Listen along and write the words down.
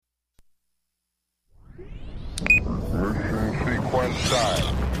start.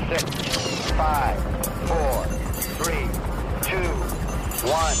 6, 5, 4, 3, 2,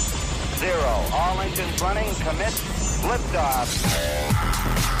 1, 0. All engines running. Commit. Liftoff.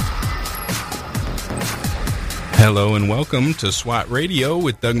 Hello and welcome to SWAT Radio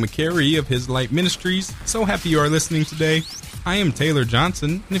with Doug McCary of His Light Ministries. So happy you are listening today. I am Taylor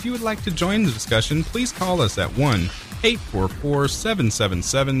Johnson, and if you would like to join the discussion, please call us at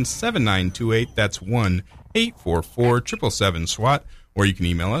 1-844-777-7928. That's 1-844-777-SWAT. Or you can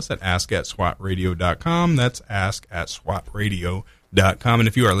email us at ask@swatradio.com. That's ask@swatradio.com. And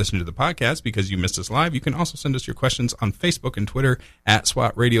if you are listening to the podcast because you missed us live, you can also send us your questions on Facebook and Twitter. At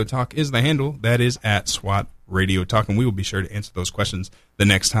SWAT Radio Talk is the handle. That is at SWAT Radio Talk. And we will be sure to answer those questions the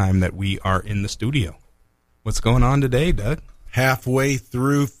next time that we are in the studio. What's going on today, Doug? Halfway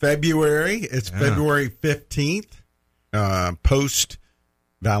through February. It's February 15th, post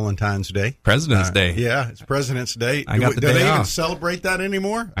Valentine's Day. President's Day. Yeah, it's President's Day. Do they even celebrate that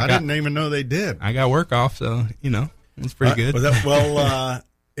anymore? I didn't even know they did. I got work off, so, it's pretty good.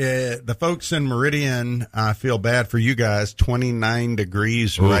 The folks in Meridian, I feel bad for you guys. 29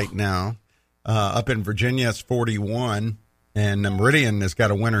 degrees right now. Up in Virginia, it's 41. And Meridian has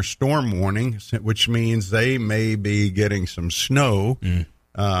got a winter storm warning, which means they may be getting some snow.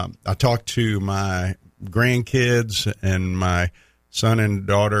 I talked to my grandkids and my son and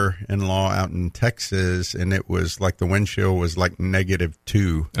daughter-in-law out in Texas, and it was like the wind chill was like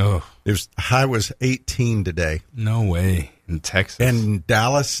 -2. Oh, high was 18 today. No way. In Texas. And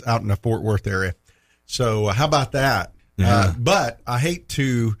Dallas, out in the Fort Worth area. So how about that? Yeah. But I hate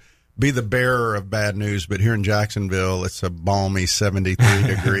to be the bearer of bad news, but here in Jacksonville, it's a balmy 73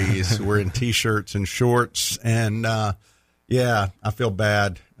 degrees. We're in T-shirts and shorts, and I feel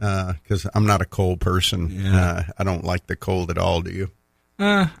bad because I'm not a cold person. Yeah. I don't like the cold at all. Do you?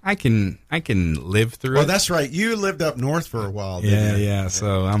 I can live through it. Well, that's right. You lived up north for a while, didn't you? Yeah.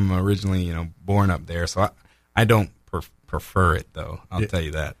 So I'm originally, born up there. So I don't prefer it, though. I'll tell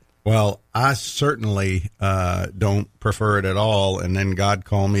you that. Well, I certainly don't prefer it at all. And then God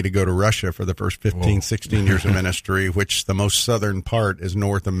called me to go to Russia for the first 16 years of ministry, which the most southern part is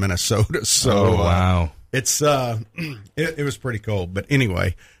north of Minnesota. So, wow. It's it was pretty cold. But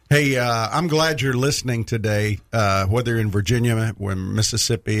anyway, hey, I'm glad you're listening today, whether you're in Virginia, or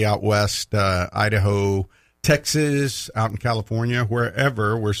Mississippi, out west, Idaho, Texas, out in California,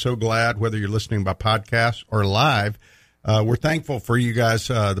 wherever. We're so glad, whether you're listening by podcast or live. We're thankful for you guys,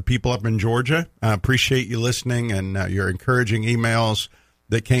 the people up in Georgia. I appreciate you listening and your encouraging emails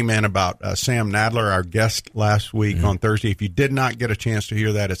that came in about Sam Nadler, our guest last week on Thursday. If you did not get a chance to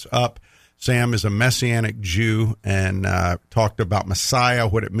hear that, it's up. Sam is a Messianic Jew and talked about Messiah,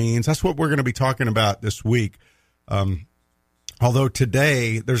 what it means. That's what we're going to be talking about this week. Although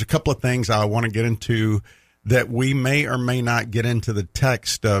today, there's a couple of things I want to get into that we may or may not get into the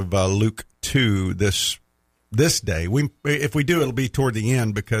text of Luke 2 this day. If we do, it'll be toward the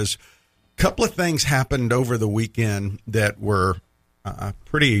end, because a couple of things happened over the weekend that were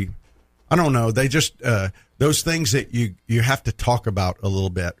pretty, I don't know, they just, those things that you have to talk about a little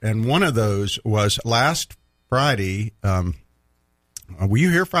bit. And one of those was last Friday. Were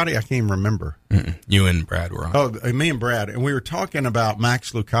you here Friday? I can't even remember. You and Brad were on. Oh, me and Brad. And we were talking about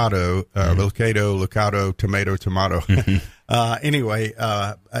Max Lucado, Lucado, tomato. Anyway,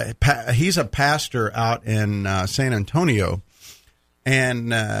 he's a pastor out in San Antonio,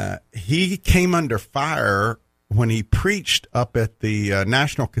 and he came under fire when he preached up at the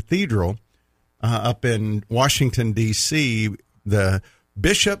National Cathedral up in Washington, D.C. The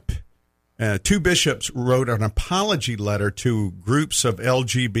bishop, two bishops wrote an apology letter to groups of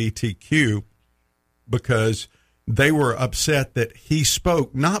LGBTQ because they were upset that he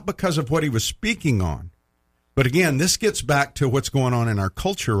spoke, not because of what he was speaking on. But again, this gets back to what's going on in our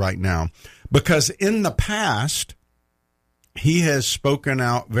culture right now, because in the past, he has spoken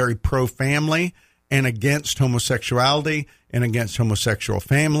out very pro-family and against homosexuality and against homosexual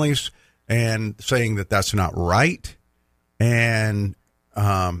families, and saying that that's not right. And,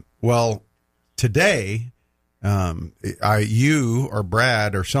 today, you or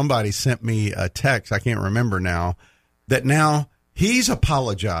Brad or somebody sent me a text, I can't remember now, that now he's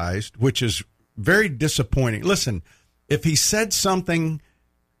apologized, which is very disappointing. Listen, if he said something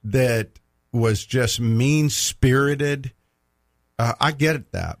that was just mean-spirited, I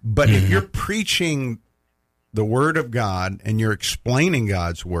get that. But if you're preaching the Word of God and you're explaining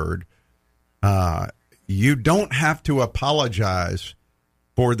God's Word, you don't have to apologize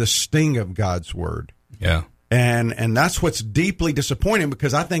for the sting of God's Word. Yeah. And that's what's deeply disappointing,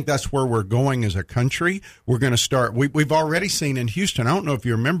 because I think that's where we're going as a country. We're going to start. We've already seen in Houston. I don't know if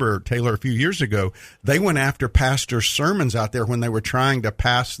you remember, Taylor, a few years ago, they went after pastors' sermons out there when they were trying to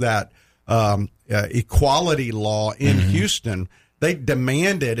pass that equality law in Houston. They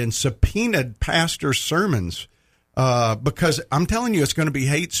demanded and subpoenaed pastors' sermons because I'm telling you, it's going to be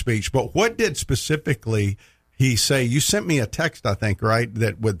hate speech. But what did specifically he say? You sent me a text, I think, right,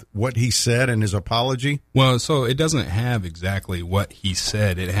 that with what he said in his apology? Well, so it doesn't have exactly what he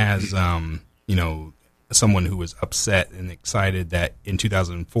said. It has, someone who was upset and excited that in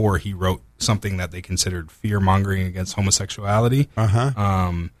 2004 he wrote something that they considered fear-mongering against homosexuality.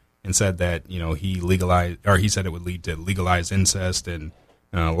 And said that, he said it would lead to legalized incest, and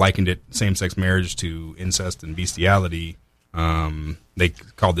likened it, same-sex marriage, to incest and bestiality. They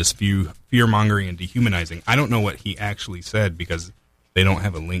called this fear-mongering and dehumanizing. I don't know what he actually said, because they don't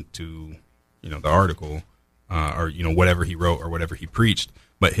have a link to, the article, or whatever he wrote or whatever he preached.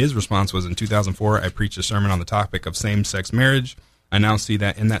 But his response was, in 2004, I preached a sermon on the topic of same-sex marriage. I now see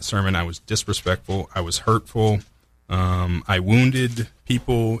that in that sermon I was disrespectful, I was hurtful, I wounded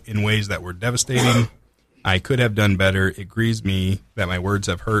people in ways that were devastating. I could have done better. It grieves me that my words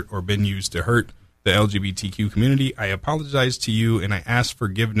have hurt or been used to hurt the LGBTQ community. I apologize to you, and I ask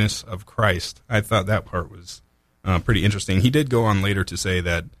forgiveness of Christ. I thought that part was pretty interesting. He did go on later to say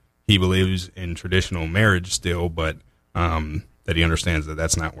that he believes in traditional marriage still, but that he understands that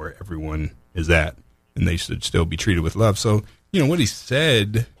that's not where everyone is at, and they should still be treated with love. So, what he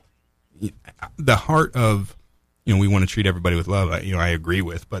said, the heart of, we want to treat everybody with love, I agree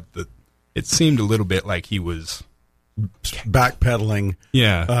with, but it seemed a little bit like he was backpedaling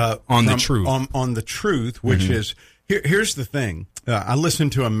on the truth. On the truth, which is, here's the thing. I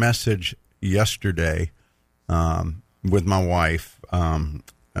listened to a message yesterday with my wife,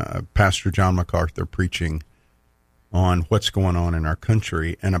 Pastor John MacArthur, preaching on what's going on in our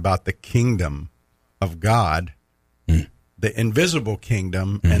country and about the kingdom of God, the invisible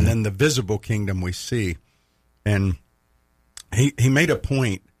kingdom, and then the visible kingdom we see. And he made a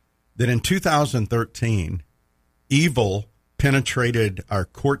point that in 2013, evil penetrated our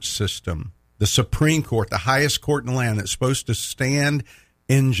court system, the Supreme Court, the highest court in the land that's supposed to stand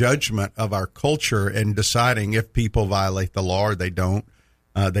in judgment of our culture and deciding if people violate the law or they don't,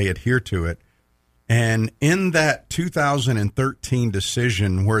 they adhere to it. And in that 2013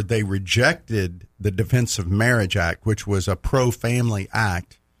 decision where they rejected the Defense of Marriage Act, which was a pro-family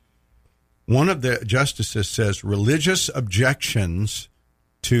act, one of the justices says religious objections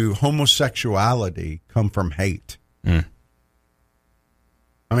to homosexuality come from hate. I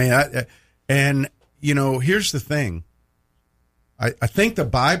mean, here's the thing. I think the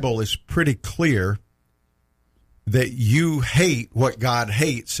Bible is pretty clear that you hate what God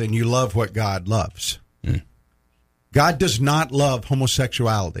hates and you love what God loves. God does not love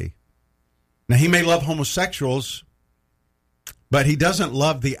homosexuality. Now, he may love homosexuals, but he doesn't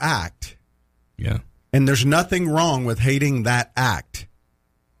love the act. Yeah. And there's nothing wrong with hating that act,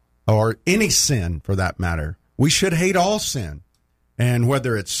 or any sin for that matter. We should hate all sin. And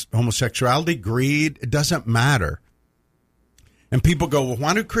whether it's homosexuality, greed, it doesn't matter. And people go, well,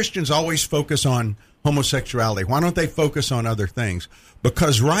 why do Christians always focus on homosexuality? Why don't they focus on other things?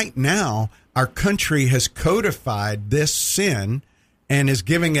 Because right now, our country has codified this sin and is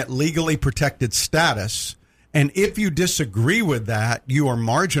giving it legally protected status. And if you disagree with that, you are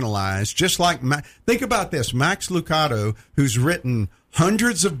marginalized. Just like, think about this, Max Lucado, who's written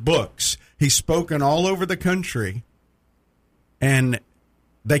hundreds of books. He's spoken all over the country. And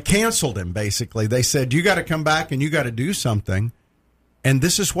they canceled him, basically. They said, you got to come back and you got to do something. And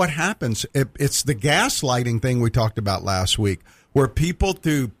this is what happens. It's the gaslighting thing we talked about last week, where people,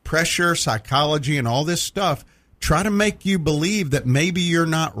 through pressure, psychology, and all this stuff, try to make you believe that maybe you're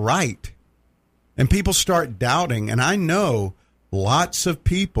not right. And people start doubting. And I know lots of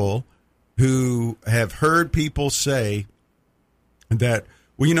people who have heard people say that,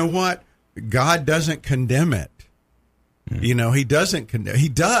 well, you know what? God doesn't condemn it. He doesn't condemn. He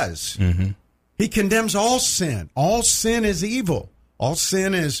does. He condemns all sin. All sin is evil. All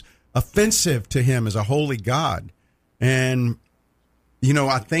sin is offensive to him as a holy God. And,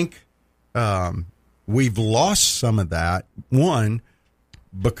 I think we've lost some of that. One,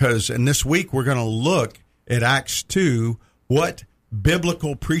 because in this week we're going to look at Acts 2, what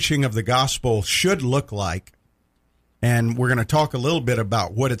biblical preaching of the gospel should look like. And we're going to talk a little bit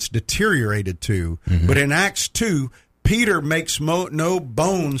about what it's deteriorated to. But in Acts 2, Peter makes no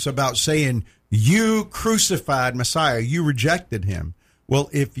bones about saying, you crucified Messiah, you rejected him. Well,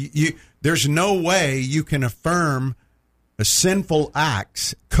 if there's no way you can affirm sinful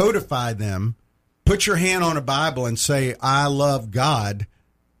acts, codify them, put your hand on a Bible and say, I love God,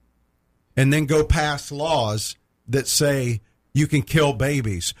 and then go pass laws that say you can kill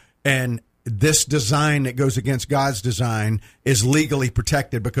babies. And this design that goes against God's design is legally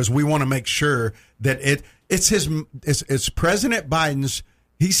protected because we want to make sure that it's President Biden's,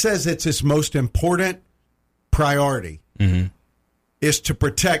 he says it's his most important priority is to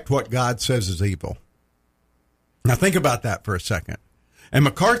protect what God says is evil. Now think about that for a second. And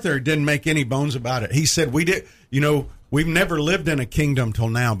MacArthur didn't make any bones about it. He said, we've never lived in a kingdom till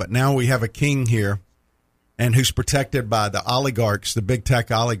now, but now we have a king here and who's protected by the oligarchs, the big tech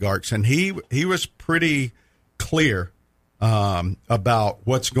oligarchs. And he was pretty clear about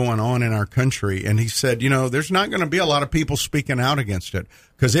what's going on in our country. And he said, there's not going to be a lot of people speaking out against it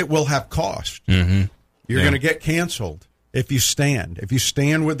because it will have cost. Mm-hmm. You're going to get canceled if you stand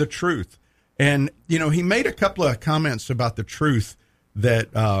with the truth. And, he made a couple of comments about the truth that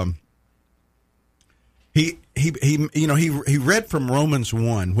he read from Romans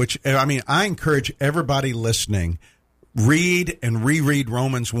 1, which, I encourage everybody listening, read and reread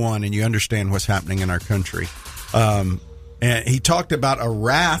Romans 1 and you understand what's happening in our country. And he talked about a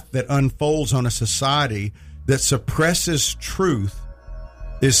wrath that unfolds on a society that suppresses truth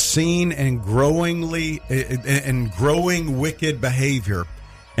is seen in growing wicked behavior.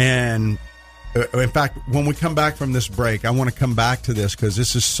 And in fact, when we come back from this break, I want to come back to this because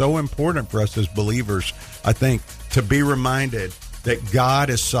this is so important for us as believers, I think, to be reminded that God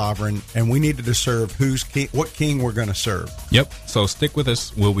is sovereign and we need to discern what king we're going to serve. Yep. So stick with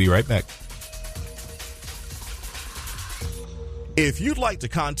us. We'll be right back. If you'd like to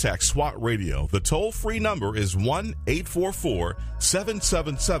contact SWAT Radio, the toll-free number is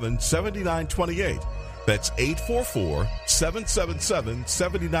 1-844-777-7928. That's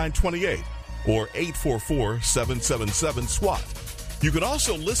 844-777-7928 or 844-777-SWAT. You can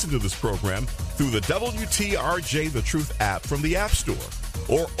also listen to this program through the WTRJ The Truth app from the App Store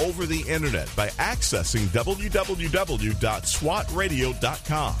or over the internet by accessing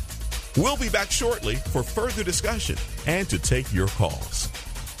www.swatradio.com. We'll be back shortly for further discussion and to take your calls.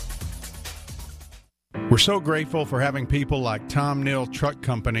 We're so grateful for having people like Tom Neal Truck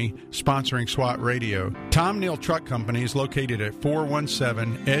Company sponsoring SWAT Radio. Tom Neal Truck Company is located at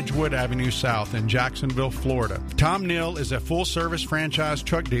 417 Edgewood Avenue South in Jacksonville, Florida. Tom Neal is a full-service franchise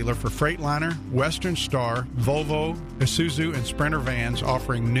truck dealer for Freightliner, Western Star, Volvo, Isuzu, and Sprinter vans,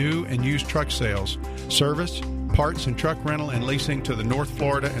 offering new and used truck sales, service, parts and truck rental and leasing to the North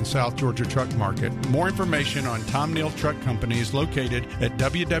Florida and South Georgia truck market. More information on Tom Neal Truck Company is located at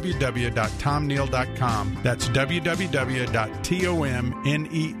www.tomneal.com. That's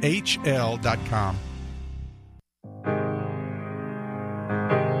www.tomnehl.com.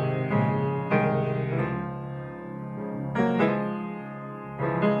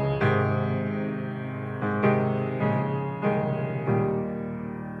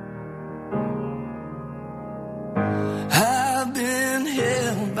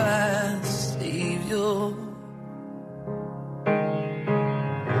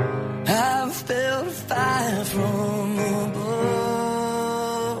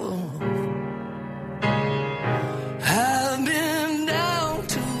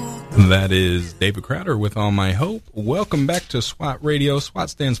 That is David Crowder with All My Hope. Welcome back to SWAT Radio. SWAT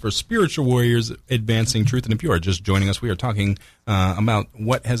stands for Spiritual Warriors Advancing Truth. And if you are just joining us, we are talking about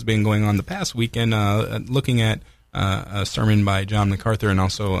what has been going on the past weekend, looking at a sermon by John MacArthur and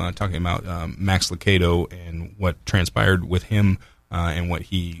also talking about Max Lucado and what transpired with him and what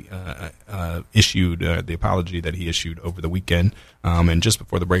he issued, the apology that he issued over the weekend. And just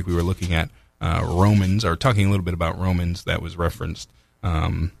before the break, we were looking at Romans, or talking a little bit about Romans that was referenced.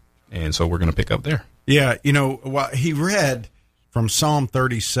 And so we're going to pick up there. Yeah, he read from Psalm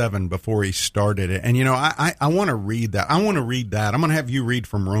 37 before he started it. And, I want to read that. I want to read that. I'm going to have you read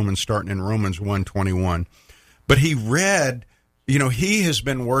from Romans, starting in Romans 1:21. But he read, he has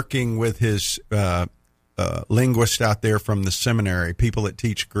been working with his linguist out there from the seminary, people that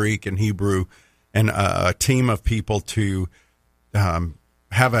teach Greek and Hebrew, and a team of people to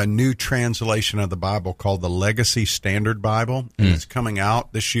have a new translation of the Bible called the Legacy Standard Bible, and it's coming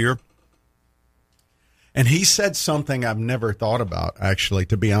out this year. And he said something I've never thought about, actually,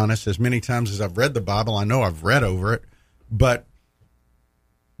 to be honest. As many times as I've read the Bible, I know I've read over it, but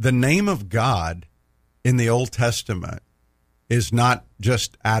the name of God in the Old Testament is not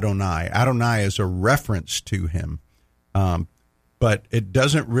just Adonai. Adonai is a reference to him, but it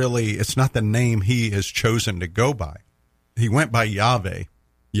doesn't really, it's not the name he has chosen to go by. He went by Yahweh.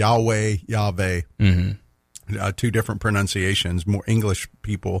 Yahweh. Two different pronunciations. More English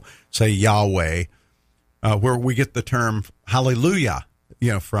people say Yahweh, where we get the term hallelujah,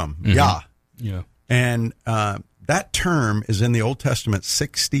 from Yah. Yeah. And that term is in the Old Testament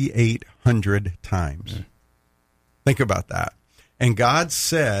 6,800 times. Mm. Think about that. And God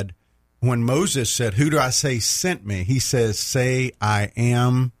said, when Moses said, who do I say sent me? He says, say, I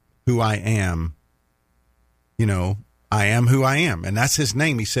am who I am. You know, I am who I am. And that's his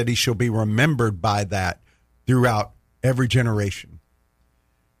name. He said he shall be remembered by that throughout every generation.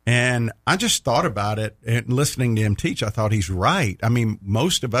 And I just thought about it, and listening to him teach, I thought he's right. I mean,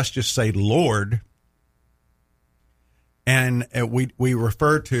 most of us just say Lord, and we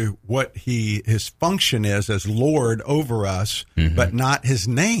refer to what his function is as Lord over us, but not his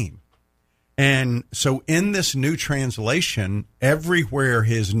name. And so in this new translation, everywhere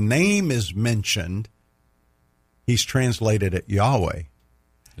his name is mentioned, he's translated it Yahweh.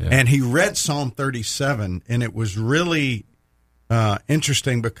 Yeah. And he read Psalm 37, and it was really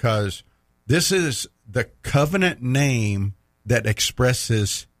interesting because this is the covenant name that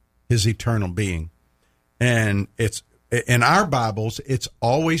expresses his eternal being. And it's in our Bibles, it's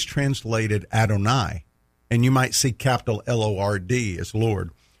always translated Adonai. And you might see capital L-O-R-D as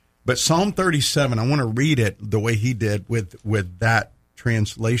Lord. But Psalm 37, I want to read it the way he did with that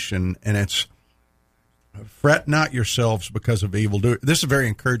translation. And it's, fret not yourselves because of evildoers. This is very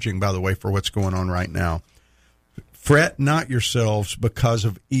encouraging, by the way, for what's going on right now. Fret not yourselves because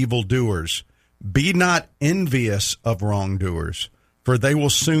of evildoers. Be not envious of wrongdoers, for they will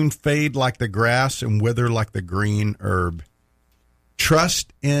soon fade like the grass and wither like the green herb.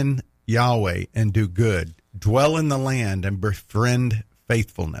 Trust in Yahweh and do good. Dwell in the land and befriend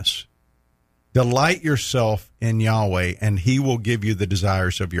faithfulness. Delight yourself in Yahweh, and he will give you the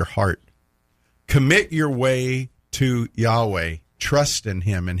desires of your heart. Commit your way to Yahweh. Trust in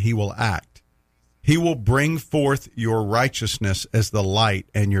him, and he will act. He will bring forth your righteousness as the light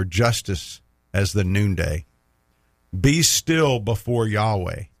and your justice as the noonday. Be still before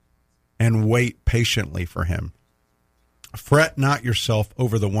Yahweh and wait patiently for him. Fret not yourself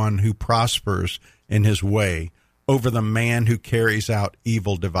over the one who prospers in his way, over the man who carries out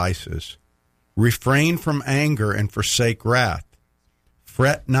evil devices. Refrain from anger and forsake wrath.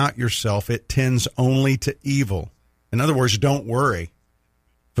 Fret not yourself, it tends only to evil. In other words, don't worry.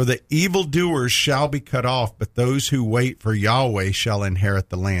 For the evildoers shall be cut off, but those who wait for Yahweh shall inherit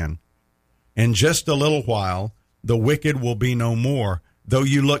the land. In just a little while, the wicked will be no more. Though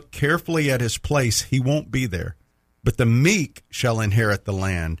you look carefully at his place, he won't be there. But the meek shall inherit the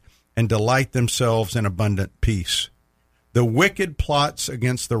land and delight themselves in abundant peace. The wicked plots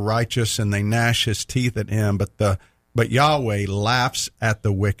against the righteous, and they gnash his teeth at him, but Yahweh laughs at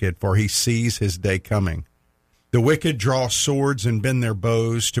the wicked, for he sees his day coming. The wicked draw swords and bend their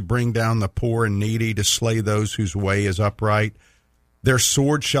bows to bring down the poor and needy, to slay those whose way is upright. Their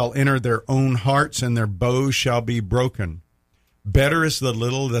sword shall enter their own hearts, and their bows shall be broken. Better is the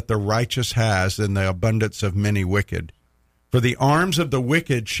little that the righteous has than the abundance of many wicked. For the arms of the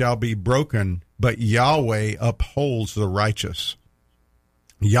wicked shall be broken, but Yahweh upholds the righteous.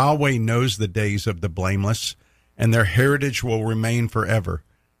 Yahweh knows the days of the blameless, and their heritage will remain forever.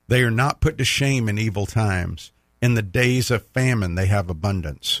 They are not put to shame in evil times. In the days of famine they have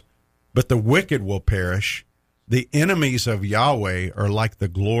abundance. But the wicked will perish. The enemies of Yahweh are like the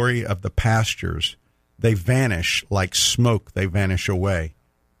glory of the pastures. They vanish like smoke, they vanish away.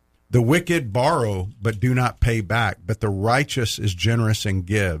 The wicked borrow, but do not pay back, but the righteous is generous and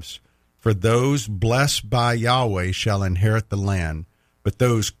gives. For those blessed by Yahweh shall inherit the land, but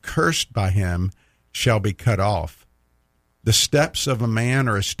those cursed by him shall be cut off. The steps of a man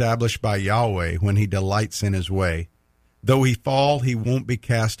are established by Yahweh when he delights in his way. Though he fall, he won't be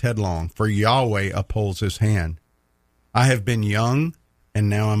cast headlong, for Yahweh upholds his hand. I have been young, and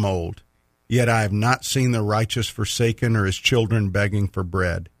now I'm old. Yet I have not seen the righteous forsaken or his children begging for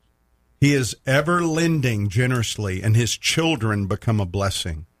bread. He is ever lending generously, and his children become a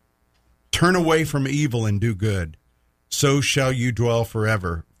blessing. Turn away from evil and do good. So shall you dwell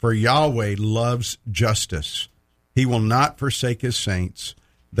forever, for Yahweh loves justice. He will not forsake his saints.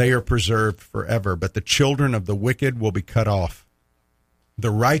 They are preserved forever, but the children of the wicked will be cut off.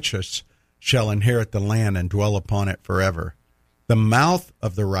 The righteous shall inherit the land and dwell upon it forever. The mouth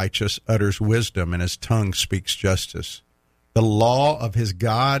of the righteous utters wisdom, and his tongue speaks justice. The law of his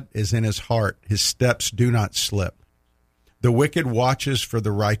God is in his heart. His steps do not slip. The wicked watches for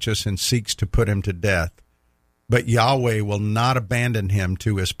the righteous and seeks to put him to death. But Yahweh will not abandon him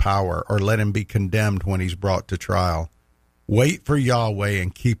to his power or let him be condemned when he's brought to trial. Wait for Yahweh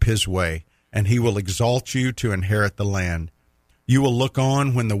and keep his way, and he will exalt you to inherit the land. You will look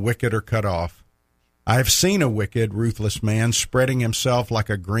on when the wicked are cut off. I have seen a wicked, ruthless man spreading himself like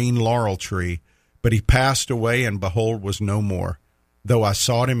a green laurel tree, but he passed away, and behold, was no more. Though I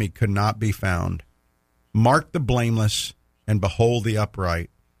sought him, he could not be found. Mark the blameless and behold the upright.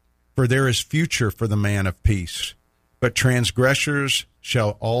 For there is future for the man of peace. But transgressors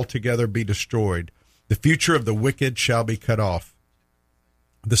shall altogether be destroyed. The future of the wicked shall be cut off.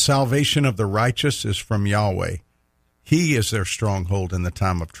 The salvation of the righteous is from Yahweh. He is their stronghold in the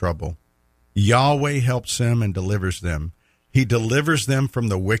time of trouble. Yahweh helps them and delivers them. He delivers them from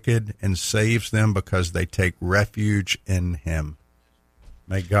the wicked and saves them because they take refuge in him.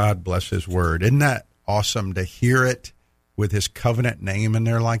 May God bless his word. Isn't that awesome to hear it with his covenant name in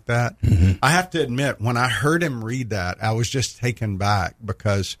there like that? Mm-hmm. I have to admit, when I heard him read that, I was just taken back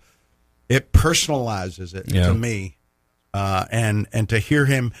because it personalizes it to me. And to hear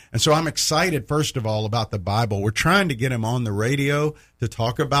him. And so I'm excited, first of all, about the Bible. We're trying to get him on the radio to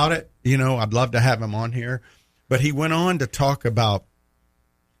talk about it. You know, I'd love to have him on here. But he went on to talk about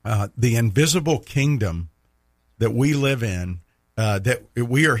the invisible kingdom that we live in,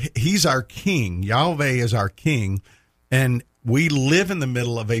 he's our king. Yahweh is our king. And we live in the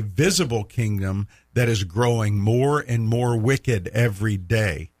middle of a visible kingdom that is growing more and more wicked every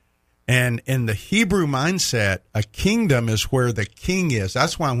day. And in the Hebrew mindset, a kingdom is where the king is.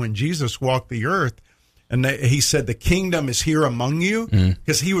 That's why when Jesus walked the earth, and he said, the kingdom is here among you,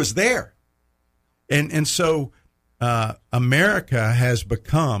 because he was there. And so America has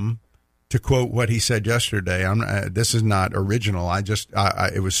become, to quote what he said yesterday, this is not original,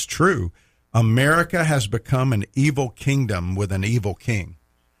 it was true. America has become an evil kingdom with an evil king.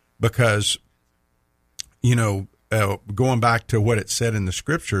 Because, you know, going back to what it said in the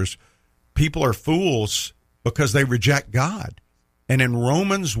scriptures, people are fools because they reject God. And in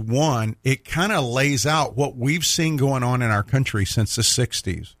Romans 1, it kind of lays out what we've seen going on in our country since the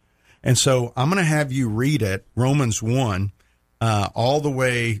 60s. And so I'm going to have you read it, Romans 1, all the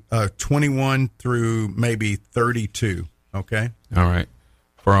way 21 through maybe 32, okay? All right.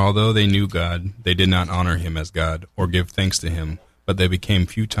 For although they knew God, they did not honor him as God or give thanks to him, but they became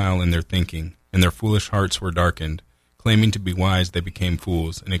futile in their thinking, and their foolish hearts were darkened. Claiming to be wise, they became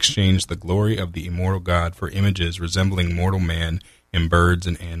fools, and exchanged the glory of the immortal God for images resembling mortal man and birds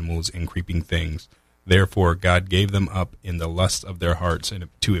and animals and creeping things. Therefore God gave them up in the lust of their hearts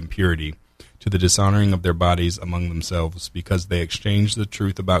to impurity, to the dishonoring of their bodies among themselves, because they exchanged the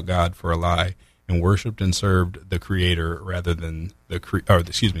truth about God for a lie, and worshipped and served the Creator rather than the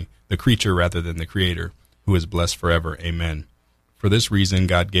creature rather than the Creator, who is blessed forever. Amen. For this reason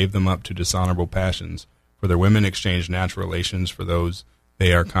God gave them up to dishonorable passions. For their women exchanged natural relations for those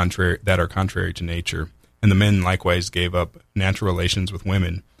that are contrary to nature. And the men likewise gave up natural relations with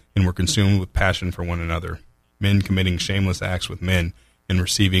women, and were consumed with passion for one another, men committing shameless acts with men, and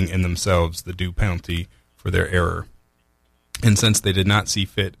receiving in themselves the due penalty for their error. And since they did not see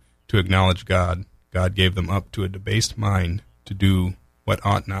fit to acknowledge God, God gave them up to a debased mind to do what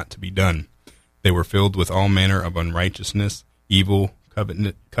ought not to be done. They were filled with all manner of unrighteousness, evil,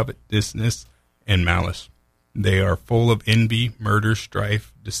 covetousness, and malice. They are full of envy, murder,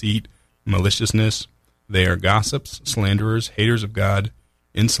 strife, deceit, maliciousness. They are gossips, slanderers, haters of God,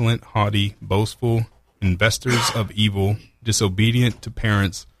 insolent, haughty, boastful, investors of evil, disobedient to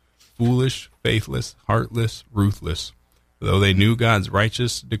parents, foolish, faithless, heartless, ruthless. Though they knew God's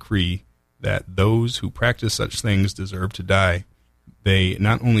righteous decree that those who practice such things deserve to die, they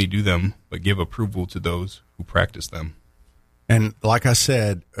not only do them, but give approval to those who practice them. And like I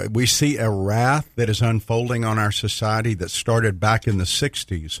said, we see a wrath that is unfolding on our society that started back in the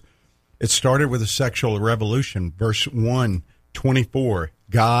 60s. It started with a sexual revolution. Verse 1:24,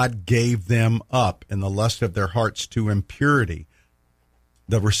 God gave them up in the lust of their hearts to impurity.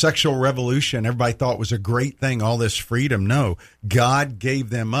 The sexual revolution, everybody thought was a great thing, all this freedom. No, God gave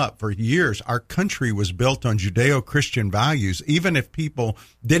them up. For years, our country was built on Judeo-Christian values. Even if people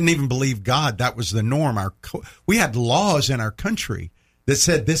didn't even believe God, that was the norm. We had laws in our country that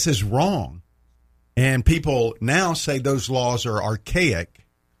said this is wrong. And people now say those laws are archaic.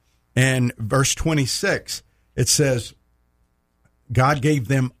 And verse 26, it says, God gave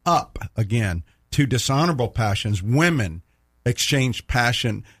them up again to dishonorable passions. Women exchanged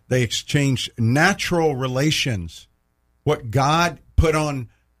passion. They exchanged natural relations. What God put on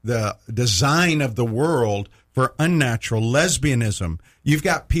the design of the world for unnatural, lesbianism. You've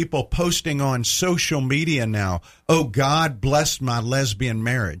got people posting on social media now, oh, God blessed my lesbian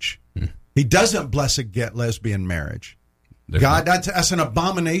marriage. He doesn't bless a lesbian marriage. God, that's an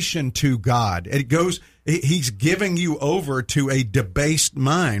abomination to God. It goes, he's giving you over to a debased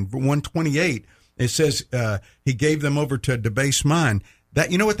mind. 128, it says he gave them over to a debased mind.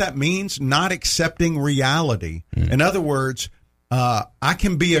 That, you know what that means? Not accepting reality. In other words, I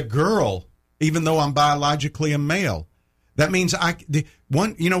can be a girl even though I'm biologically a male. That means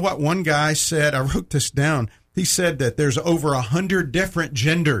you know what one guy said, I wrote this down. He said that there's over 100 different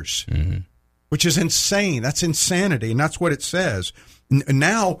genders, which is insane. That's insanity. And that's what it says.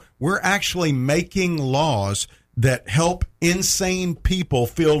 Now we're actually making laws that help insane people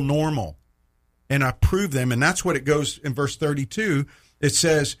feel normal and approve them. And that's what it goes in verse 32. It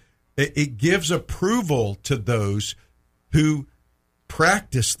says it gives approval to those who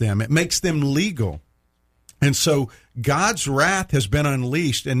practice them. It makes them legal. And so God's wrath has been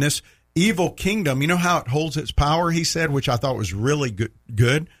unleashed in this evil kingdom. You know how it holds its power, he said, which I thought was really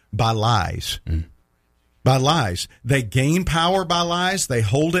good? By lies. By lies. They gain power by lies. They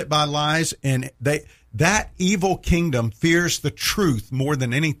hold it by lies. And that evil kingdom fears the truth more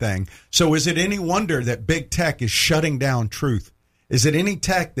than anything. So is it any wonder that big tech is shutting down truth? Is it any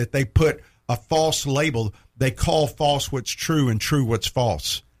tech that they put a false label? They call false what's true and true what's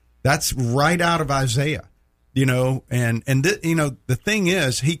false. That's right out of Isaiah. The thing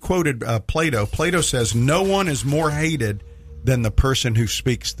is, he quoted Plato. Plato says, no one is more hated than the person who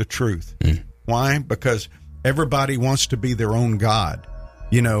speaks the truth. Why? Because everybody wants to be their own God,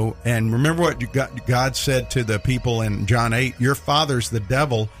 and remember what God said to the people in John 8, your father's the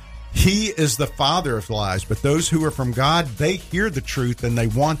devil. He is the father of lies, but those who are from God, they hear the truth and they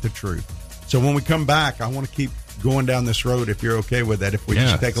want the truth. So when we come back, I want to keep going down this road if you're okay with that, if we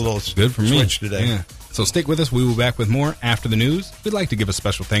just take a little switch today. Yeah. So stick with us. We will be back with more after the news. We'd like to give a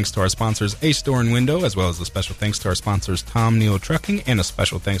special thanks to our sponsors, Ace Store and Window, as well as a special thanks to our sponsors, Tom Neal Trucking, and a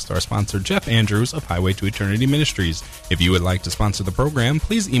special thanks to our sponsor, Jeff Andrews of Highway to Eternity Ministries. If you would like to sponsor the program,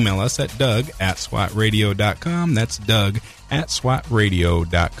 please email us at doug@swatradio.com. That's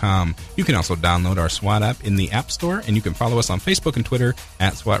doug@swatradio.com. You can also download our SWAT app in the App Store, and you can follow us on Facebook and Twitter.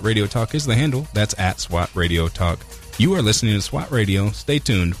 @SWAT Radio Talk is the handle. That's @SWAT Radio Talk. You are listening to SWAT Radio. Stay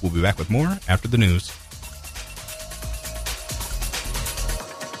tuned. We'll be back with more after the news.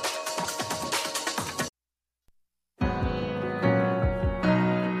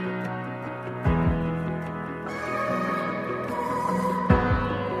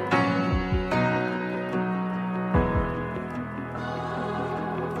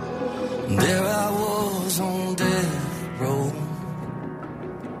 There I was on death row,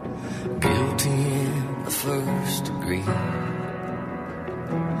 guilty in the first degree,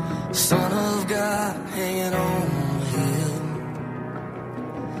 Son of God hanging on a hill,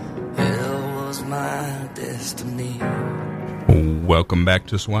 hell was my destiny. Welcome back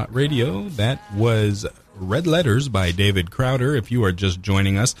to SWAT Radio. That was Red Letters by David Crowder. If you are just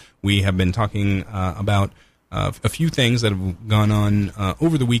joining us, we have been talking about a few things that have gone on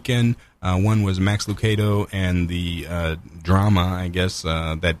over the weekend. One was Max Lucado and the drama, I guess,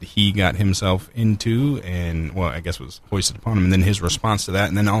 that he got himself into and, well, I guess was hoisted upon him, and then his response to that.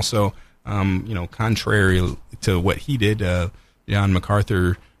 And then also, contrary to what he did, John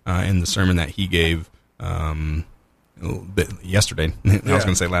MacArthur in the sermon that he gave yesterday. I was going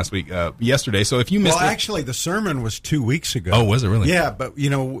to say last week. Yesterday. So if you missed it. Actually, the sermon was 2 weeks ago. Oh, was it really? Yeah, but,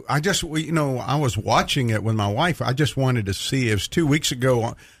 I was watching it with my wife. I just wanted to see. It was 2 weeks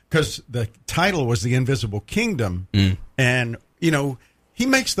ago because the title was The Invisible Kingdom. And, he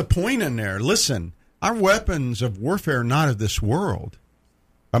makes the point in there. Listen, our weapons of warfare are not of this world.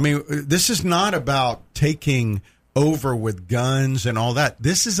 I mean, this is not about taking over with guns and all that.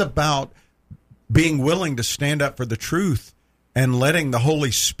 This is about being willing to stand up for the truth and letting the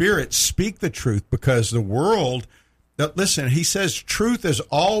Holy Spirit speak the truth, because the world, listen, he says truth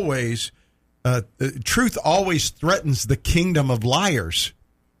always threatens the kingdom of liars.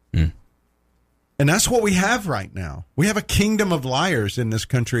 And that's what we have right now. We have a kingdom of liars in this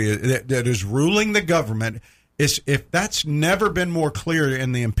country that is ruling the government. If that's never been more clear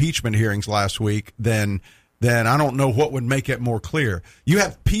in the impeachment hearings last week, then I don't know what would make it more clear. You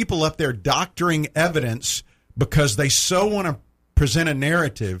have people up there doctoring evidence because they so want to present a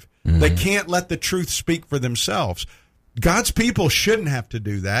narrative. They can't let the truth speak for themselves. God's people shouldn't have to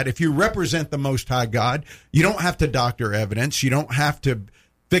do that. If you represent the Most High God, you don't have to doctor evidence. You don't have to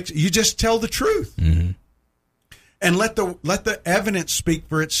fix. You just tell the truth. And let the evidence speak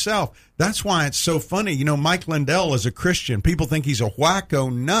for itself. That's why it's so funny. Mike Lindell is a Christian. People think he's a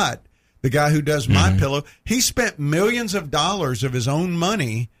wacko nut. The guy who does My Pillow, he spent millions of dollars of his own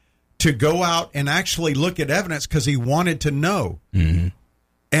money to go out and actually look at evidence because he wanted to know. And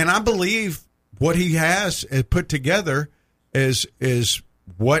I believe what he has put together is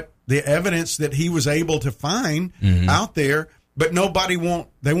what the evidence that he was able to find out there, but nobody won't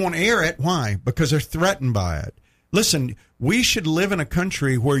air it. Why? Because they're threatened by it. Listen, we should live in a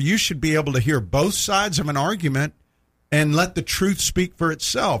country where you should be able to hear both sides of an argument and let the truth speak for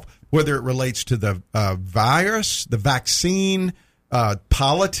itself, whether it relates to the virus, the vaccine,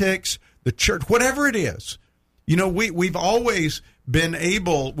 politics, the church, whatever it is. You know, we've always been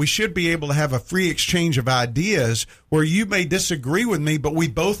able, we should be able to have a free exchange of ideas where you may disagree with me, but we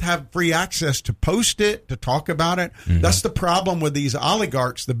both have free access to post it, to talk about it. Mm-hmm. That's the problem with these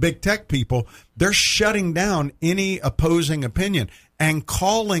oligarchs, the big tech people. They're shutting down any opposing opinion and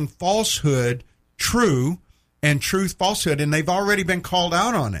calling falsehood true and truth falsehood, and they've already been called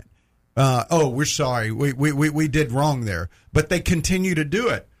out on it. We're sorry. We did wrong there. But they continue to do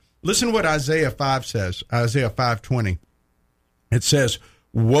it. Listen to what Isaiah 5 says, Isaiah 5:20. It says,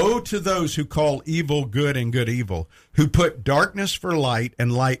 woe to those who call evil good and good evil, who put darkness for light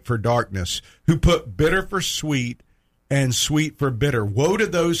and light for darkness, who put bitter for sweet and sweet for bitter. Woe to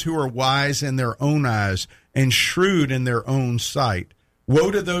those who are wise in their own eyes and shrewd in their own sight.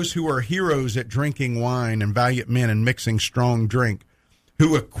 Woe to those who are heroes at drinking wine and valiant men and mixing strong drink,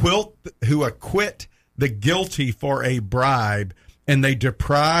 who acquit the guilty for a bribe, and they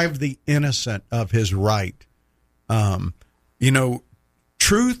deprive the innocent of his right. You know,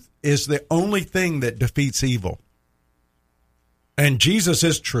 truth is the only thing that defeats evil. And Jesus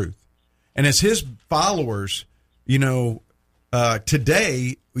is truth. And as his followers, you know,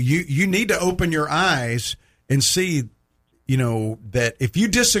 today, you need to open your eyes and see, you know, that if you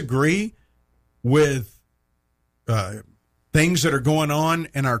disagree with things that are going on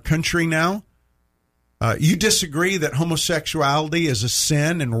in our country now, you disagree that homosexuality is a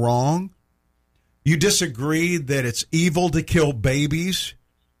sin and wrong, you disagree that it's evil to kill babies,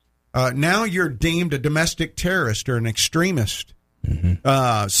 now you're deemed a domestic terrorist or an extremist.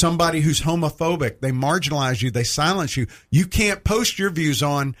 Mm-hmm. Somebody who's homophobic. They marginalize you. They silence you. You can't post your views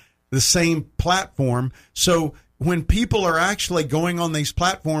on the same platform. So when people are actually going on these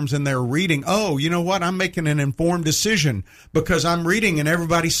platforms and they're reading, oh, you know what? I'm making an informed decision because I'm reading and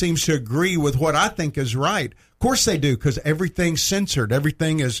everybody seems to agree with what I think is right. Of course they do, because everything's censored.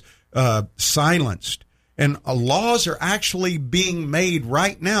 Everything is silenced. And laws are actually being made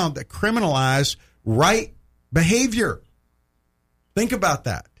right now that criminalize right behavior. Think about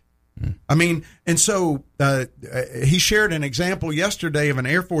that. I mean, and so he shared an example yesterday of an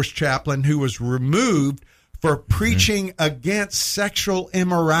Air Force chaplain who was removed for preaching against sexual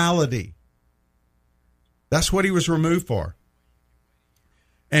immorality. That's what he was removed for.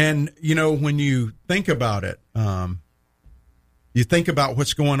 And, you know, when you think about it, you think about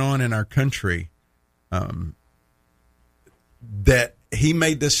what's going on in our country, that he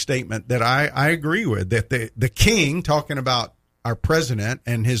made this statement that I agree with, that the king, talking about our president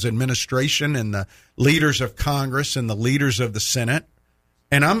and his administration and the leaders of Congress and the leaders of the Senate.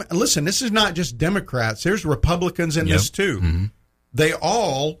 And listen, this is not just Democrats. There's Republicans in this too. Mm-hmm. They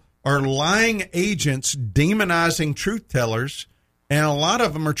all are lying agents demonizing truth tellers, and a lot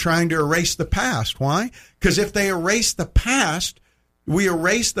of them are trying to erase the past. Why? Because if they erase the past, we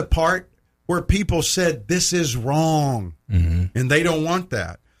erase the part where people said this is wrong, and they don't want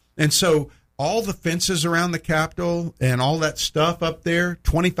that. And so all the fences around the Capitol and all that stuff up there,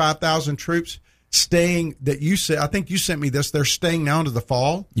 25,000 troops staying, that you said, I think you sent me this, they're staying now into the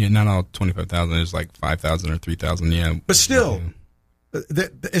fall. Yeah, not all 25,000. There's like 5,000 or 3,000, yeah. But still,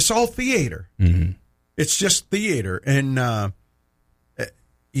 it's all theater. Mm-hmm. It's just theater. And,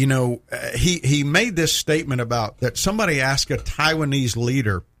 you know, he made this statement about that somebody asked a Taiwanese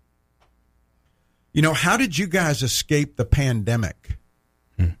leader, you know, how did you guys escape the pandemic?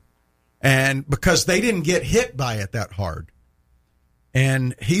 And because they didn't get hit by it that hard.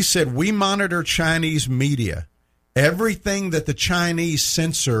 And he said, we monitor Chinese media. Everything that the Chinese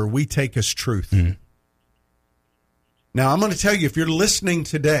censor, we take as truth. Now, I'm going to tell you, if you're listening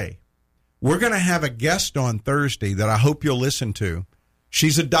today, we're going to have a guest on Thursday that I hope you'll listen to.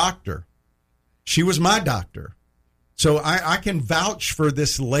 She's a doctor. She was my doctor. So I can vouch for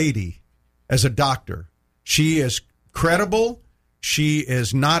this lady as a doctor. She is credible. She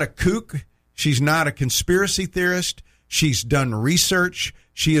is not a kook. She's not a conspiracy theorist. She's done research.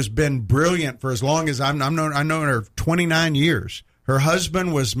 She has been brilliant for as long as I've known. I've known her 29 years. Her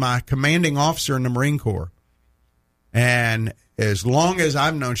husband was my commanding officer in the Marine Corps. And as long as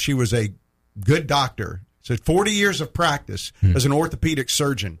I've known, she was a good doctor. So 40 years of practice as an orthopedic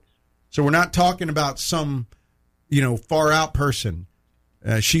surgeon. So we're not talking about some, you know, far out person.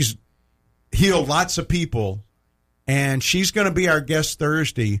 She's healed lots of people. And she's going to be our guest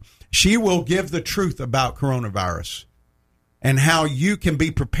Thursday. She will give the truth about coronavirus and how you can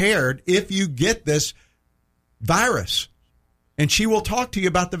be prepared if you get this virus. And she will talk to you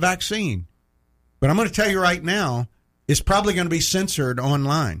about the vaccine. But I'm going to tell you right now, it's probably going to be censored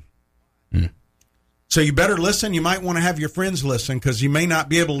online. So you better listen. You might want to have your friends listen because you may not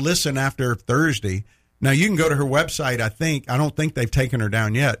be able to listen after Thursday. Now, you can go to her website, I don't think they've taken her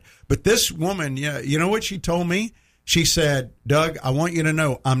down yet. But this woman, you know what she told me? She said, Doug, I want you to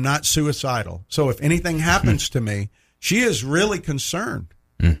know I'm not suicidal. So if anything happens to me, she is really concerned.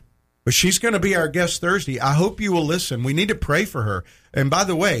 But she's going to be our guest Thursday. I hope you will listen. We need to pray for her. And by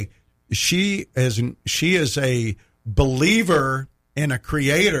the way, she is a believer in a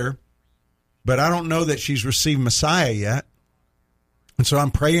creator, but I don't know that she's received Messiah yet. And so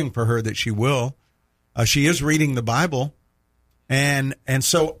I'm praying for her that she will. She is reading the Bible. And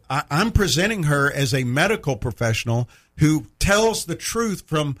so I'm presenting her as a medical professional who tells the truth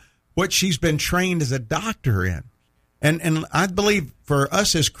from what she's been trained as a doctor in. And I believe for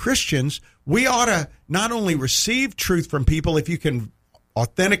us as Christians, we ought to not only receive truth from people, if you can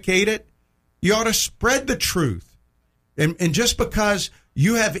authenticate it, you ought to spread the truth. And just because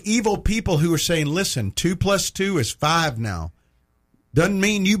you have evil people who are saying, listen, 2 + 2 is 5 now, doesn't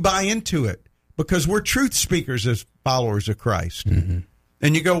mean you buy into it, because we're truth speakers as followers of Christ. And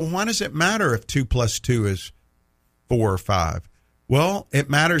you go, well, why does it matter if 2 + 2 is 4 or 5? Well,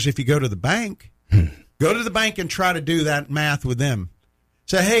 it matters if you go to the bank. Go to the bank and try to do that math with them.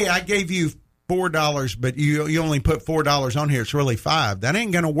 Say, hey, I gave you $4, but you only put $4 on here. It's really 5. That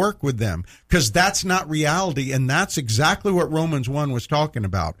ain't going to work with them, because that's not reality, and that's exactly what Romans 1 was talking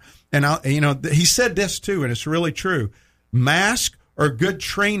about. And he said this too, and it's really true. Masks are good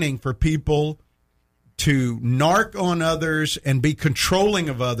training for people to narc on others and be controlling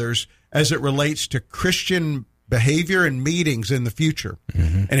of others as it relates to Christian behavior and meetings in the future.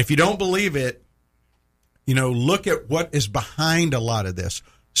 And if you don't believe it, look at what is behind a lot of this.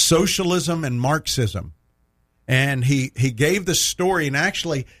 Socialism and Marxism. And he gave the story, and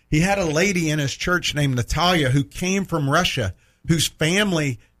actually he had a lady in his church named Natalia who came from Russia, whose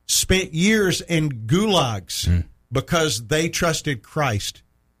family spent years in gulags because they trusted Christ.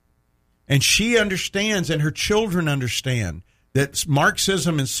 And she understands, and her children understand, that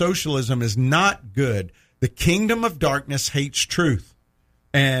Marxism and socialism is not good. The kingdom of darkness hates truth.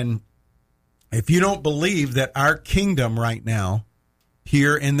 And if you don't believe that our kingdom right now,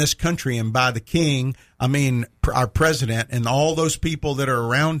 here in this country, and by the king, I mean our president and all those people that are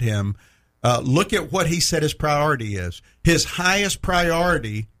around him, look at what he said his priority is. His highest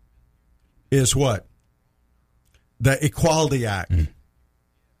priority is what? The Equality Act.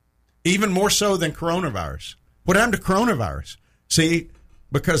 Even more so than coronavirus. What happened to coronavirus? See,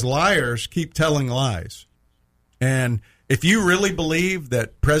 because liars keep telling lies. And if you really believe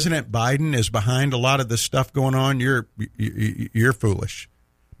that President Biden is behind a lot of this stuff going on, you're foolish.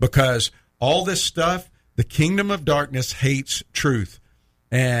 Because all this stuff, the kingdom of darkness hates truth.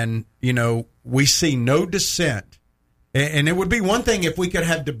 And, we see no dissent. And it would be one thing if we could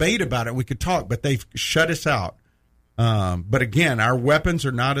have debate about it, we could talk, but they've shut us out. But again, our weapons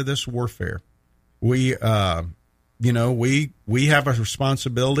are not of this warfare. We have a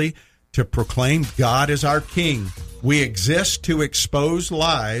responsibility to proclaim God is our King. We exist to expose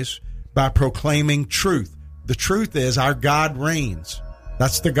lies by proclaiming truth. The truth is our God reigns.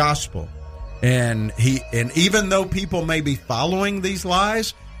 That's the gospel. And even though people may be following these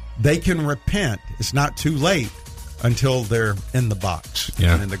lies, they can repent. It's not too late until they're in the box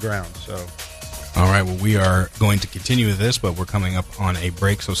and in the ground. So, all right, well, we are going to continue with this, but we're coming up on a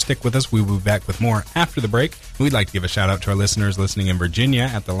break, so stick with us. We will be back with more after the break. We'd like to give a shout-out to our listeners listening in Virginia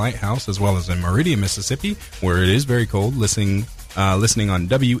at the Lighthouse, as well as in Meridian, Mississippi, where it is very cold, listening on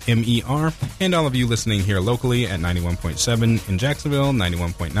WMER, and all of you listening here locally at 91.7 in Jacksonville,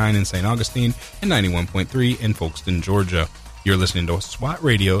 91.9 in St. Augustine, and 91.3 in Folkston, Georgia. You're listening to SWAT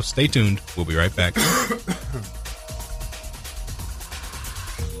Radio. Stay tuned. We'll be right back.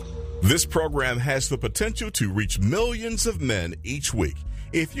 This program has the potential to reach millions of men each week.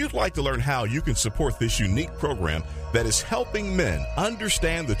 If you'd like to learn how you can support this unique program that is helping men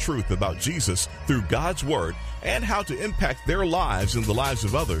understand the truth about Jesus through God's Word and how to impact their lives and the lives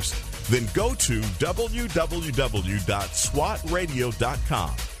of others, then go to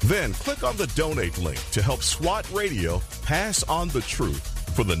www.swatradio.com. Then click on the donate link to help SWAT Radio pass on the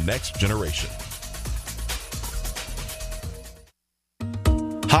truth for the next generation.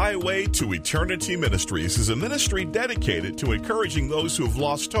 Highway to Eternity Ministries is a ministry dedicated to encouraging those who have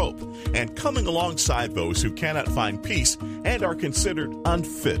lost hope and coming alongside those who cannot find peace and are considered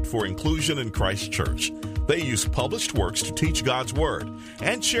unfit for inclusion in Christ's church. They use published works to teach God's Word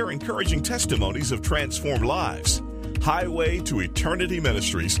and share encouraging testimonies of transformed lives. Highway to Eternity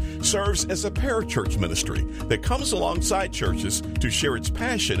Ministries serves as a parachurch ministry that comes alongside churches to share its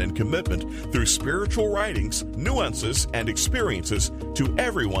passion and commitment through spiritual writings, nuances, and experiences to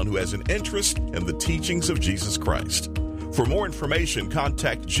everyone who has an interest in the teachings of Jesus Christ. For more information,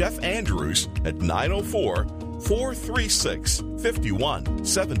 contact Jeff Andrews at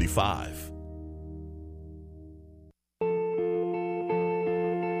 904-436-5175.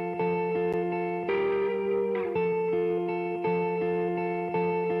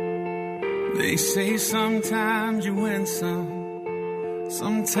 They say sometimes you win some,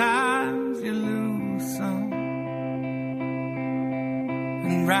 sometimes you lose some.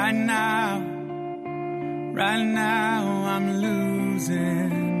 And right now I'm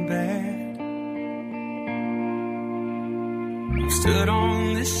losing bad. I've stood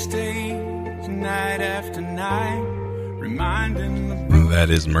on this stage night after night, reminding the That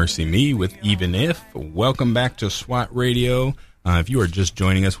is Mercy Me with Even If. Welcome back to SWAT Radio. If you are just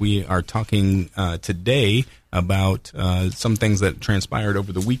joining us, we are talking today about some things that transpired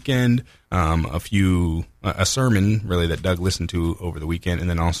over the weekend, a sermon really that Doug listened to over the weekend, and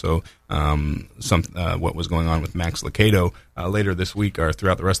then also what was going on with Max Lucado. Later this week or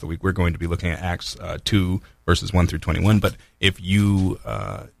throughout the rest of the week, we're going to be looking at Acts 2 verses 1 through 21. But if you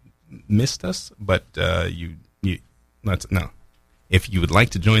missed us, if you would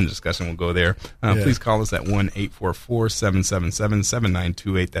like to join the discussion, we'll go there. Please call us at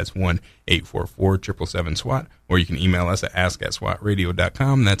 1-844-777-7928. That's 1-844-777-SWAT. Or you can email us at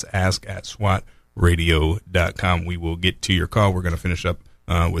ask@swatradio.com. That's ask@swatradio.com. We will get to your call. We're going to finish up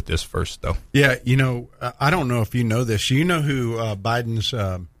with this first, though. Yeah, I don't know if you know this. You know who Biden's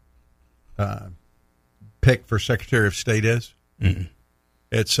pick for Secretary of State is? Mm-hmm.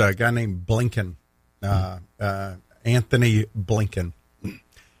 It's a guy named Blinken. Anthony Blinken.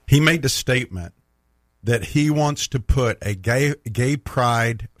 He made the statement that he wants to put a gay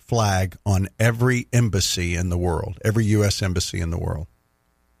pride flag on every embassy in the world, every U.S. embassy in the world.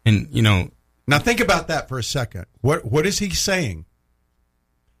 And, now think about that for a second. What is he saying?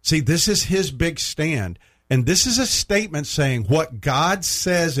 See, this is his big stand. And this is a statement saying what God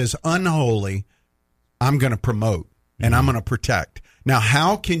says is unholy, I'm going to promote and I'm going to protect. Now,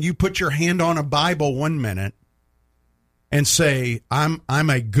 how can you put your hand on a Bible one minute and say, I'm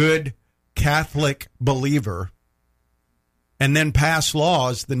a good Catholic believer, and then pass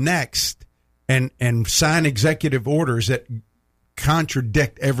laws the next and sign executive orders that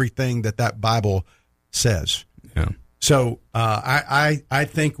contradict everything that Bible says? Yeah. So I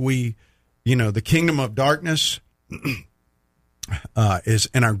think the kingdom of darkness is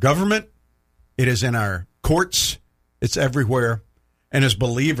in our government. It is in our courts. It's everywhere. And as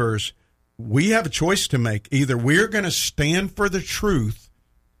believers, we have a choice to make. Either we're going to stand for the truth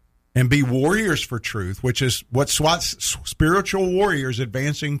and be warriors for truth, which is what SWAT's spiritual warriors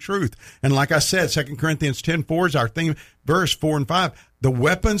advancing truth. And like I said, 2 Corinthians 10:4 is our theme, verse 4 and 5. The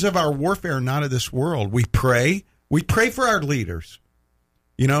weapons of our warfare are not of this world. We pray. We pray for our leaders.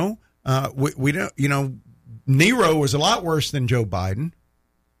 We don't, Nero was a lot worse than Joe Biden.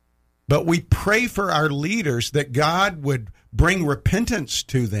 But we pray for our leaders that God would bring repentance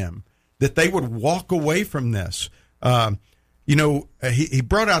to them, that they would walk away from this. He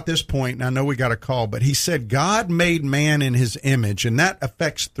brought out this point, and I know we got a call, but he said God made man in his image, and that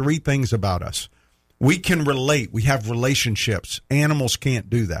affects three things about us. We can relate. We have relationships. Animals can't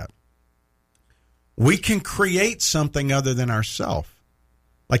do that. We can create something other than ourselves.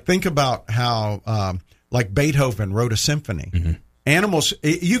 Like think about how, like Beethoven wrote a symphony. Mm-hmm. Animals,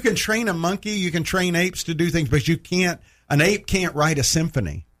 you can train a monkey, you can train apes to do things, but an ape can't write a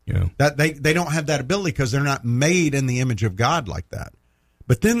symphony. Yeah. That they don't have that ability because they're not made in the image of God like that.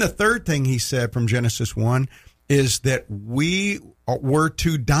 But then the third thing he said from Genesis 1 is that we were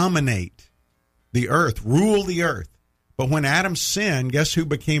to dominate the earth, rule the earth. But when Adam sinned, guess who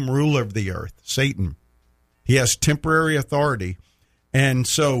became ruler of the earth? Satan. He has temporary authority. And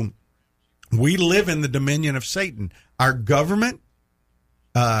so we live in the dominion of Satan. Our government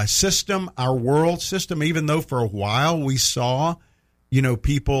system, our world system, even though for a while we saw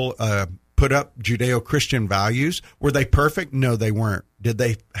people put up Judeo-Christian values. Were they perfect? No, they weren't. Did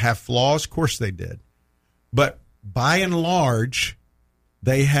they have flaws? Of course they did. But by and large,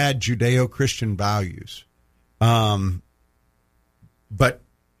 they had Judeo-Christian values. But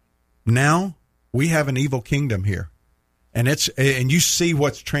now we have an evil kingdom here. And you see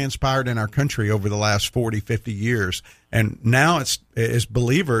what's transpired in our country over the last 40, 50 years. And now it's, as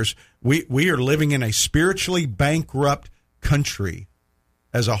believers, we are living in a spiritually bankrupt country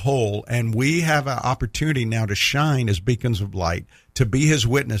as a whole, and we have an opportunity now to shine as beacons of light, to be his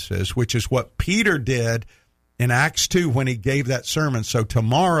witnesses, which is what Peter did in Acts 2 when he gave that sermon. So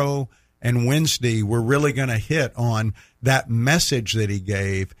tomorrow and Wednesday, we're really going to hit on that message that he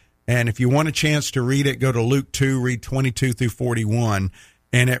gave. And if you want a chance to read it, go to Luke 2, read 22 through 41.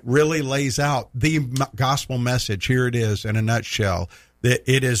 And it really lays out the gospel message. Here it is in a nutshell. That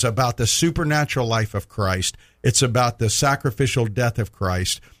it is about the supernatural life of Christ. It's about the sacrificial death of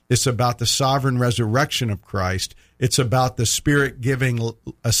Christ. It's about the sovereign resurrection of Christ. It's about the spirit-giving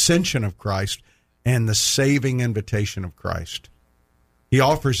ascension of Christ and the saving invitation of Christ. He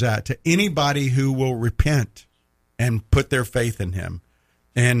offers that to anybody who will repent and put their faith in him.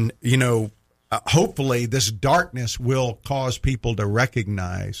 And, you know, hopefully this darkness will cause people to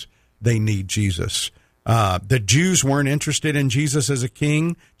recognize they need Jesus. The Jews weren't interested in Jesus as a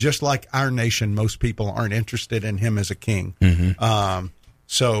king, just like our nation. Most people aren't interested in him as a king. Mm-hmm.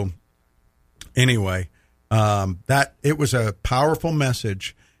 So anyway, that it was a powerful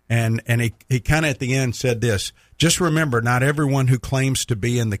message. And he kind of at the end said this, just remember, not everyone who claims to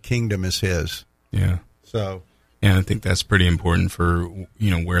be in the kingdom is his. Yeah. So. Yeah, I think that's pretty important for, you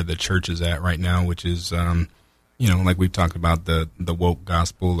know, where the church is at right now, which is, you know, like we've talked about the woke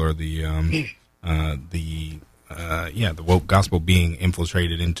gospel or the woke gospel being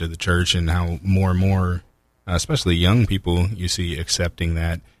infiltrated into the church, and how more and more, especially young people, you see accepting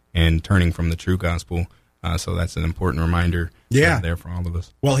that and turning from the true gospel. So that's an important reminder there for all of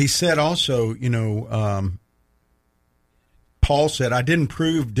us. Well, he said also, you know, Paul said, I didn't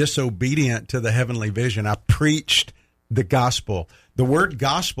prove disobedient to the heavenly vision. I preached the gospel. The word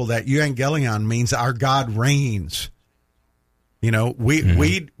gospel, that euangelion, means our God reigns. You know,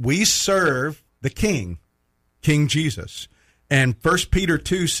 we serve the King, King Jesus. And 1 Peter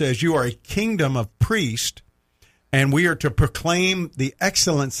 2 says, you are a kingdom of priests, and we are to proclaim the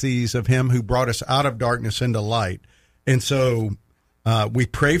excellencies of him who brought us out of darkness into light. And so we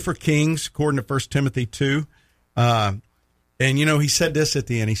pray for kings, according to 1 Timothy 2. And, you know, he said this at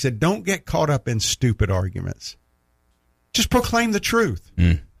the end. He said, don't get caught up in stupid arguments. Just proclaim the truth.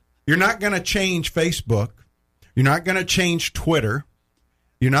 You're not going to change Facebook. You're not going to change Twitter.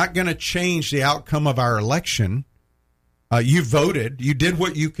 You're not going to change the outcome of our election. You voted. You did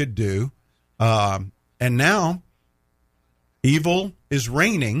what you could do. And now evil is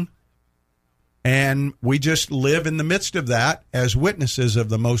reigning. And we just live in the midst of that as witnesses of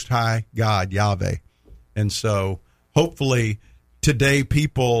the Most High God, Yahweh. And so hopefully today,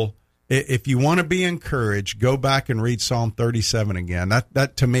 people, if you want to be encouraged, go back and read Psalm 37 again.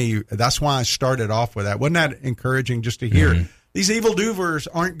 That to me, that's why I started off with that. Wasn't that encouraging just to hear? These evildoers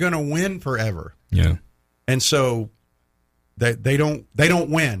aren't going to win forever. Yeah. And so they don't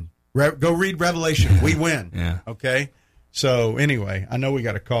win. Go read Revelation. We win. Yeah. Okay? So anyway, I know we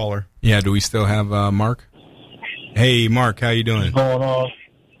got a caller. Yeah, do we still have Mark? Hey, Mark, how you doing? What's going on?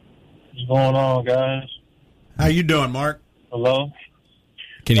 What's going on, guys? How you doing, Mark? Hello?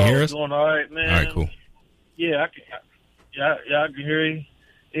 Can you hear us? Doing all right, man. All right, cool. Yeah, I can hear you.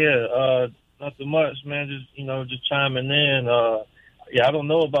 Yeah, nothing much, man. Just chiming in. I don't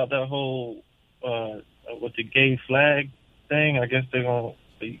know about that whole with the gay flag thing. I guess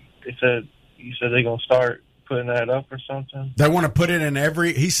you said they're gonna start putting that up or something. They want to put it in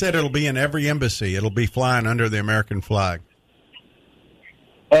every. He said it'll be in every embassy. It'll be flying under the American flag.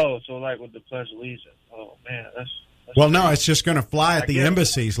 Oh, so like with the Pledge of Allegiance. Oh man, that's well, no, it's just going to fly at the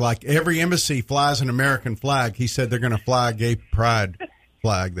embassies. Like every embassy flies an American flag. He said they're going to fly a gay pride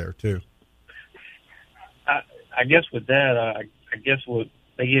flag there too. I guess with that, I guess what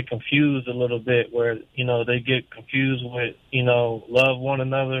they get confused a little bit, where they get confused with love one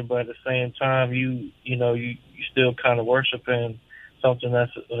another, but at the same time you still kind of worshiping something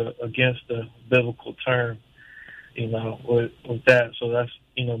that's against the biblical term. With that, so that's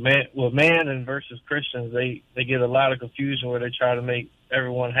man and versus Christians, they get a lot of confusion where they try to make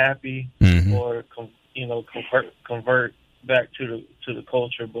everyone happy or convert back to the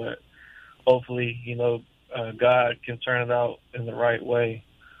culture, but hopefully God can turn it out in the right way.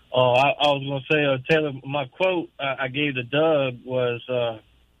 I was going to say, Taylor, my quote I gave to Doug was,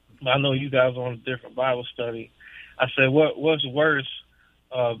 I know you guys are on a different Bible study. I said, what's worse,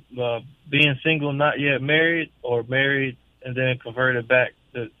 being single, not yet married, or married and then converted back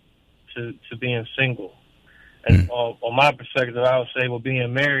to being single? And on my perspective, I would say, well,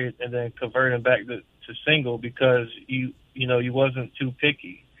 being married and then converting back to single because you wasn't too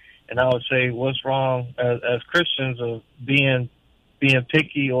picky. And I would say, what's wrong as Christians of being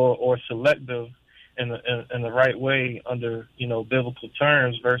picky or selective in the right way under biblical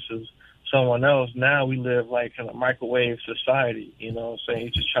terms versus someone else? Now we live like in a microwave society. Saying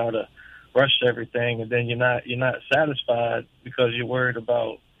you just try to rush everything, and then you're not satisfied because you're worried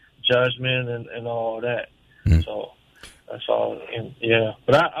about judgment and all that. So that's all. And, yeah,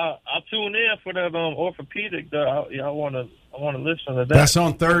 but I'll tune in for that orthopedic. Though. I want to listen to that. That's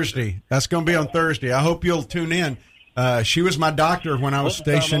on Thursday. That's going to be on Thursday. I hope you'll tune in. She was my doctor when I was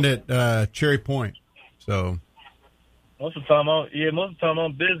stationed at Cherry Point. So most of the time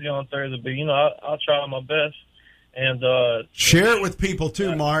I'm busy on Thursday, but I'll try my best. And share it with people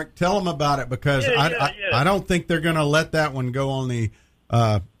too, Mark. Tell them about it, because I don't think they're going to let that one go on the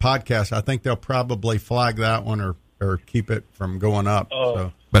podcast. I think they'll probably flag that one or keep it from going up.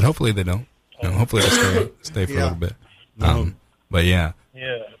 So. But hopefully they don't. Hopefully they'll stay for a little bit. But yeah.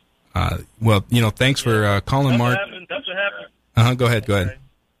 Yeah. Well, thanks for calling, Mark. That's what happened. Go ahead. Go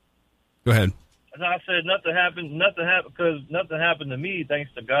ahead. I said nothing happened because nothing happened to me, thanks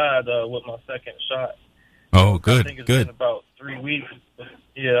to God, with my second shot. Oh, good. I think it's been about 3 weeks.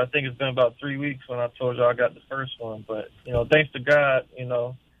 Yeah, I think it's been about 3 weeks when I told you I got the first one. But, thanks to God, ain't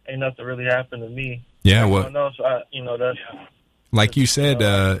nothing really happened to me. Yeah, well, that's... Like you said,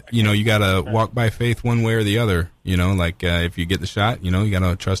 you got to walk by faith one way or the other. If you get the shot, you got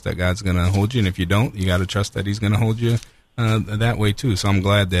to trust that God's going to hold you. And if you don't, you got to trust that he's going to hold you that way, too. So I'm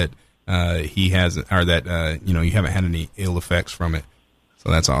glad that he hasn't, or that, you haven't had any ill effects from it.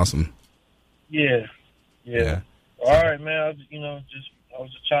 So that's awesome. Yeah. All right, man. I was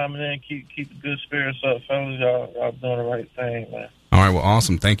just chiming in. Keep the good spirits up, fellas. Y'all doing the right thing, man. All right. Well,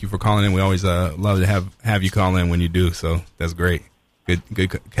 awesome. Thank you for calling in. We always love to have you call in when you do. So that's great. Good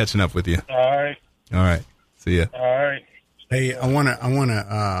catching up with you. All right. See ya. All right. Hey, I want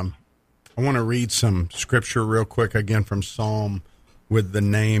to read some scripture real quick again from Psalm with the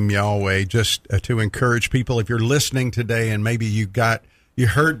name Yahweh, just to encourage people. If you're listening today and maybe you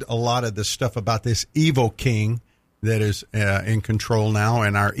heard a lot of this stuff about this evil king that is in control now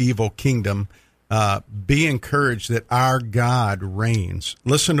in our evil kingdom, be encouraged that our God reigns.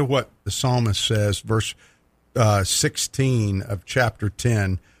 Listen to what the psalmist says, verse 16 of chapter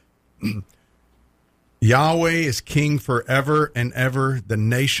 10. Yahweh is king forever and ever. The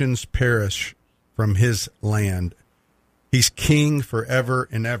nations perish from his land. He's king forever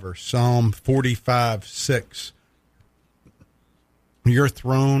and ever. Psalm 45:6. Your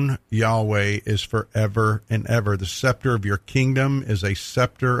throne, Yahweh, is forever and ever. The scepter of your kingdom is a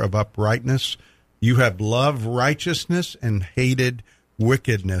scepter of uprightness. You have loved righteousness and hated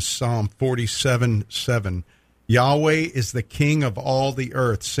wickedness. Psalm 47:7. Yahweh is the king of all the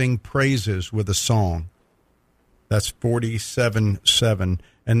earth. Sing praises with a song. That's 47:7.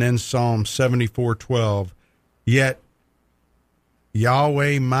 And then Psalm 74:12. Yet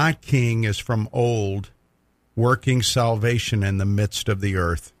Yahweh, my king, is from old, working salvation in the midst of the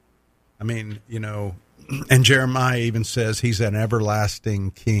earth. I mean, and Jeremiah even says he's an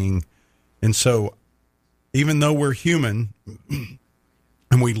everlasting king. And so even though we're human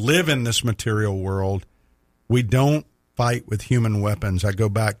and we live in this material world, we don't fight with human weapons. I go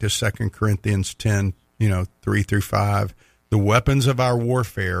back to 2 Corinthians 10, 3-5. The weapons of our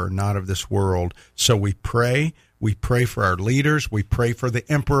warfare are not of this world. So we pray. We pray for our leaders. We pray for the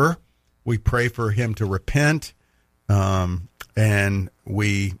emperor. We pray for him to repent. And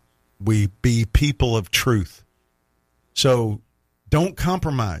we be people of truth. So don't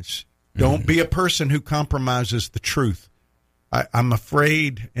compromise. Don't be a person who compromises the truth. I'm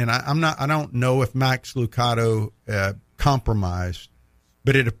afraid, and I don't know if Max Lucado compromised,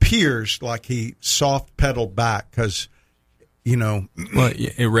 but it appears like he soft pedaled back because, Well,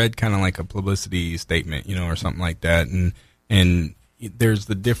 it read kind of like a publicity statement, or something like that, and there's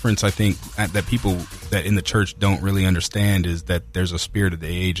the difference, I think, that people that in the church don't really understand is that there's a spirit of the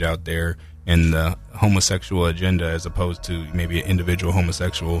age out there, and the homosexual agenda, as opposed to maybe an individual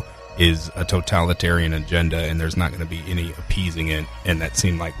homosexual, is a totalitarian agenda, and there's not going to be any appeasing it. And that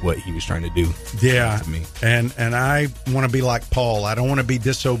seemed like what he was trying to do. Yeah, to me. And I want to be like Paul. I don't want to be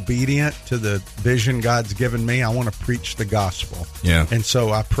disobedient to the vision God's given me. I want to preach the gospel. Yeah. And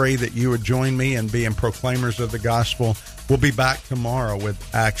so I pray that you would join me in being proclaimers of the gospel. We'll be back tomorrow with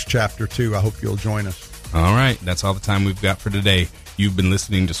Acts chapter 2. I hope you'll join us. All right. That's all the time we've got for today. You've been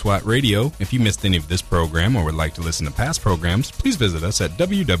listening to SWAT Radio. If you missed any of this program or would like to listen to past programs, please visit us at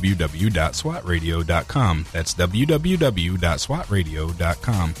www.swatradio.com. That's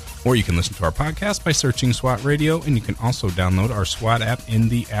www.swatradio.com. Or you can listen to our podcast by searching SWAT Radio, and you can also download our SWAT app in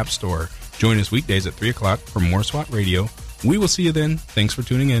the App Store. Join us weekdays at 3 o'clock for more SWAT Radio. We will see you then. Thanks for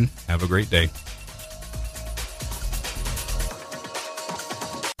tuning in. Have a great day.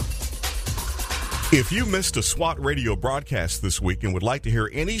 If you missed a SWAT Radio broadcast this week and would like to hear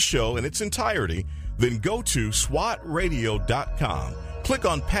any show in its entirety, then go to SWATradio.com. Click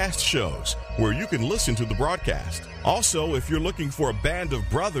on past shows where you can listen to the broadcast. Also, if you're looking for a band of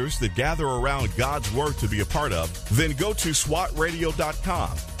brothers that gather around God's Word to be a part of, then go to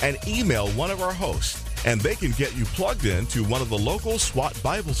SWATradio.com and email one of our hosts, and they can get you plugged in to one of the local SWAT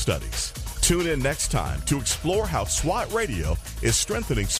Bible studies. Tune in next time to explore how SWAT Radio is strengthening